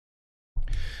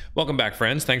Welcome back,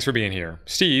 friends. Thanks for being here.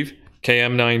 Steve,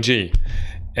 KM9G.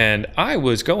 And I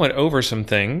was going over some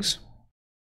things,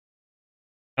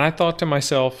 and I thought to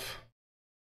myself,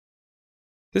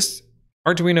 this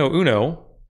Arduino Uno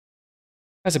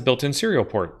has a built-in serial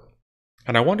port.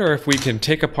 And I wonder if we can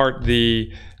take apart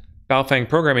the Baofeng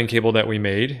programming cable that we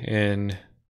made in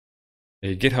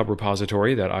a GitHub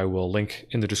repository that I will link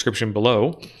in the description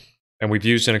below, and we've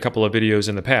used in a couple of videos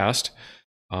in the past,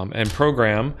 and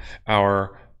program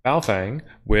our Baofeng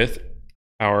with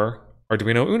our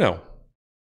Arduino Uno.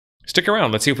 Stick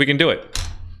around, let's see if we can do it.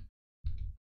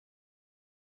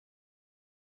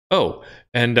 Oh,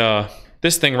 and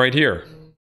this thing right here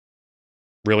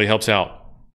really helps out.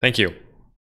 Thank you.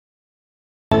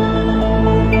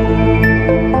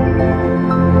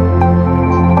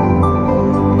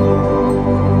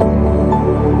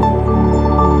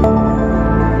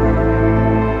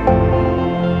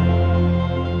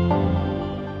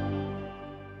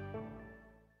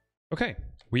 Okay,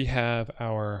 we have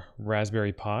our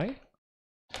Raspberry Pi,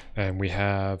 and we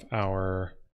have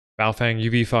our Baofeng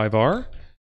UV5R,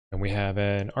 and we have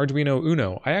an Arduino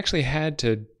Uno. I actually had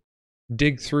to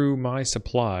dig through my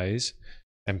supplies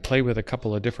and play with a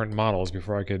couple of different models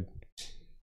before I could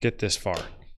get this far.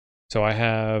 So I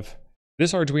have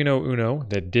this Arduino Uno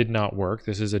that did not work.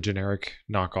 This is a generic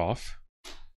knockoff.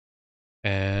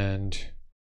 And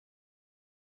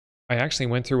I actually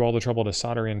went through all the trouble to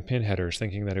solder in pin headers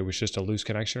thinking that it was just a loose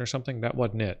connection or something. That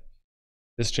wasn't it.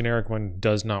 This generic one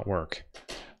does not work.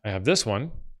 I have this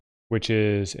one, which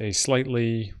is a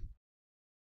slightly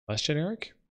less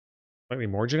generic, slightly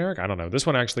more generic. I don't know. This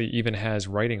one actually even has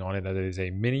writing on it that it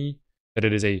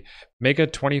is a Mega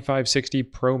 2560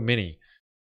 Pro Mini.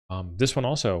 This one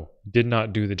also did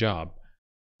not do the job.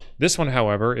 This one,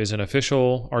 however, is an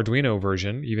official Arduino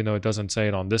version. Even though it doesn't say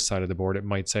it on this side of the board, it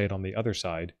might say it on the other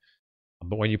side.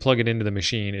 But when you plug it into the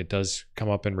machine, it does come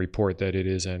up and report that it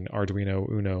is an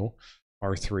Arduino Uno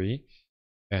R3,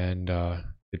 and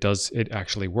it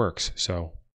actually works.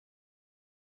 So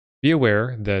be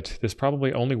aware that this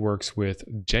probably only works with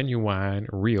genuine,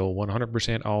 real,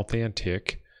 100%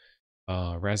 authentic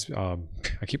I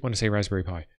keep wanting to say Raspberry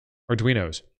Pi,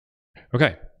 Arduinos.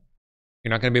 Okay, you're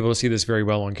not going to be able to see this very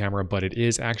well on camera, but it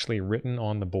is actually written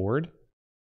on the board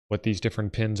what these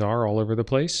different pins are all over the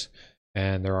place.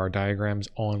 And there are diagrams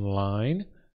online.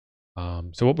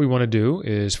 So what we want to do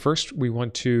is first we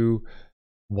want to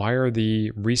wire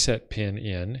the reset pin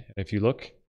in. If you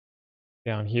look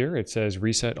down here, it says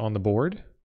reset on the board.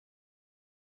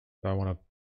 So I want to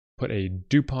put a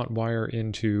DuPont wire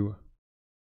into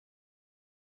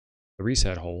the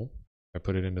reset hole. I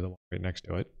put it into the one right next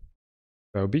to it.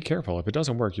 So be careful. If it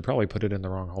doesn't work, you probably put it in the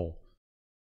wrong hole.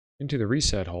 Into the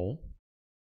reset hole.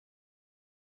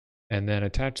 And then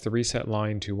attach the reset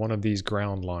line to one of these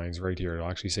ground lines right here. It'll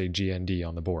actually say GND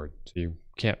on the board, so you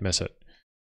can't miss it.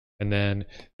 And then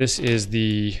this is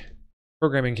the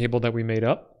programming cable that we made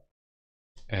up.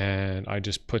 And I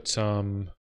just put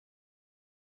some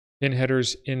pin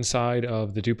headers inside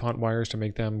of the DuPont wires to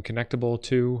make them connectable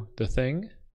to the thing.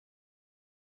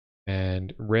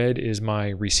 And red is my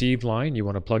received line. You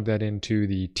want to plug that into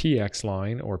the TX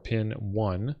line, or pin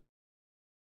 1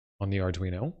 on the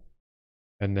Arduino.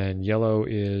 And then yellow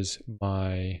is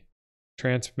my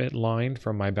transmit line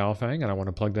from my Baofeng, and I want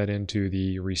to plug that into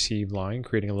the receive line,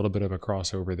 creating a little bit of a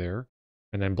crossover there.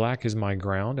 And then black is my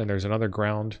ground, and there's another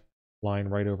ground line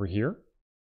right over here.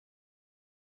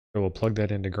 So we'll plug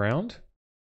that into ground,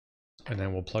 and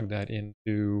then we'll plug that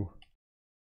into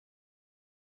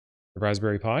the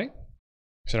Raspberry Pi.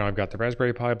 So now I've got the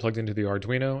Raspberry Pi plugged into the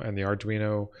Arduino, and the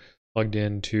Arduino plugged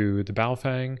into the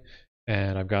Baofeng.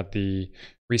 And I've got the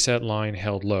reset line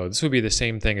held low. This would be the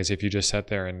same thing as if you just sat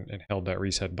there and held that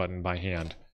reset button by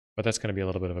hand. But that's going to be a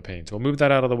little bit of a pain. So we'll move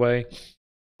that out of the way.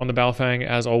 On the Baofeng,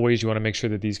 as always, you want to make sure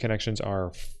that these connections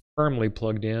are firmly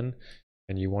plugged in.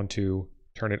 And you want to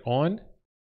turn it on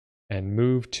and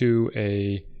move to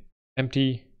a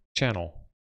empty channel.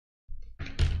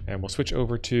 And we'll switch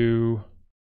over to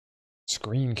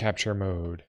screen capture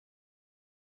mode.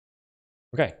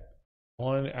 Okay.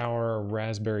 On our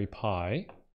Raspberry Pi,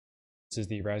 this is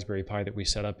the Raspberry Pi that we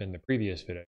set up in the previous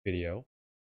video,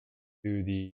 to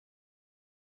the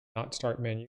not start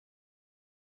menu,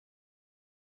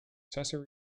 accessory,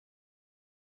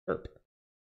 chirp.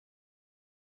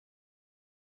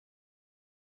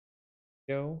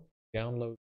 Go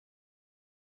download.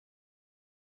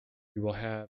 We will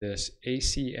have this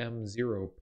ACM0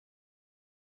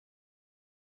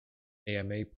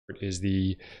 AMA port is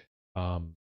the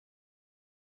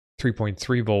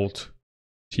 3.3 volt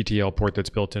TTL port that's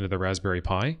built into the Raspberry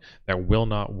Pi. That will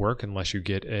not work unless you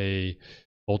get a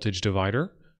voltage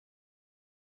divider.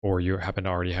 or you happen to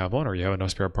already have one, or you have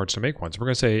enough spare parts to make one. So we're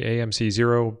going to say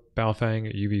AMC0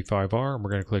 Baofeng UV5R, and we're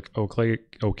going to click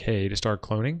OK to start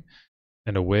cloning,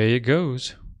 and away it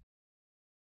goes.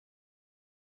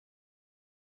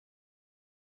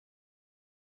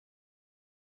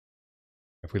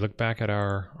 If we look back at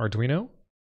our Arduino,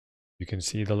 you can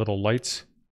see the little lights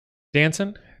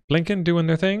dancing, blinking, doing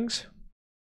their things.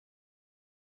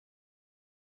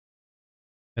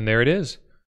 And there it is.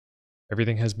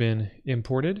 Everything has been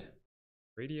imported.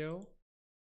 Radio,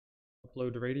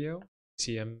 upload to radio,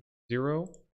 CM0,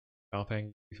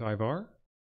 Baofeng UV5R,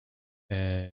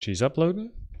 and she's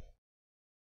uploading.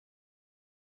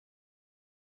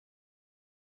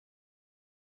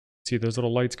 See those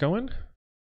little lights going?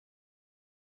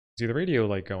 See the radio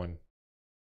light going.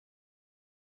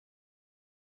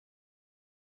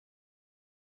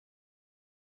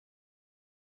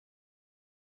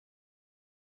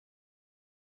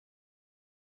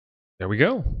 There we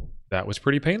go. That was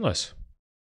pretty painless.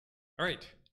 All right,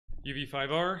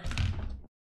 UV5R,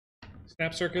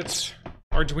 snap circuits,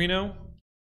 Arduino.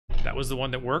 That was the one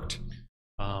that worked.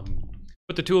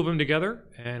 Put the two of them together,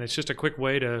 and it's just a quick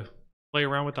way to play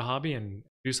around with the hobby and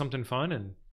do something fun,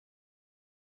 and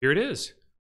here it is.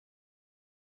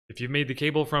 If you've made the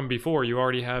cable from before, you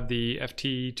already have the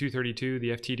FT232, the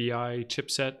FTDI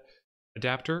chipset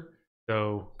adapter,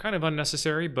 so kind of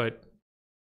unnecessary, but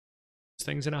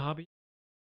things in a hobby,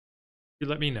 you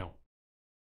let me know.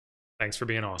 Thanks for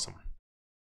being awesome.